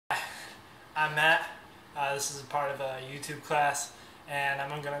I'm Matt. This is a part of a YouTube class, and I'm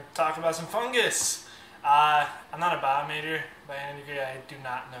going to talk about some fungus. I'm not a bio major by any degree. I do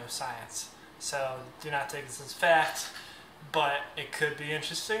not know science, so do not take this as fact, but it could be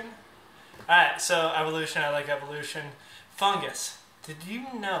interesting. Alright, so evolution, I like evolution. Fungus. Did you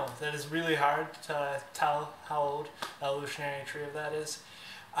know that it's really hard to tell how old the evolutionary tree of that is?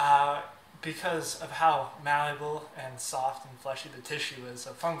 Because of how malleable and soft and fleshy the tissue is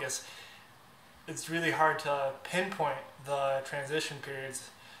of fungus, it's really hard to pinpoint the transition periods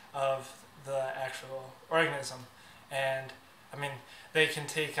of the actual organism. And I mean, they can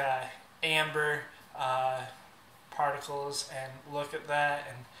take amber particles and look at that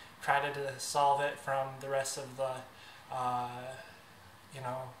and try to solve it from the rest of the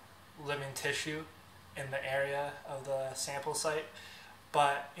living tissue in the area of the sample site.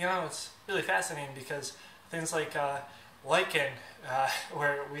 But it's really fascinating because things like lichen,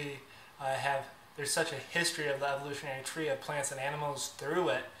 where we there's such a history of the evolutionary tree of plants and animals through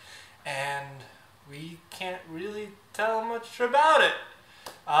it, and we can't really tell much about it.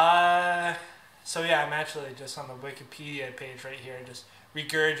 So yeah, I'm actually just on the Wikipedia page right here, just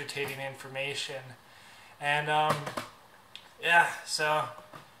regurgitating information. And yeah, so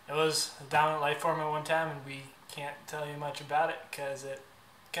it was a dominant life form at one time, and we can't tell you much about it because it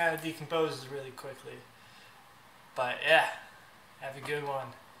kind of decomposes really quickly. But yeah, have a good one.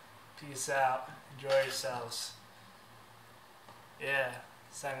 Peace out. Enjoy yourselves. Yeah,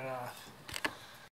 signing off.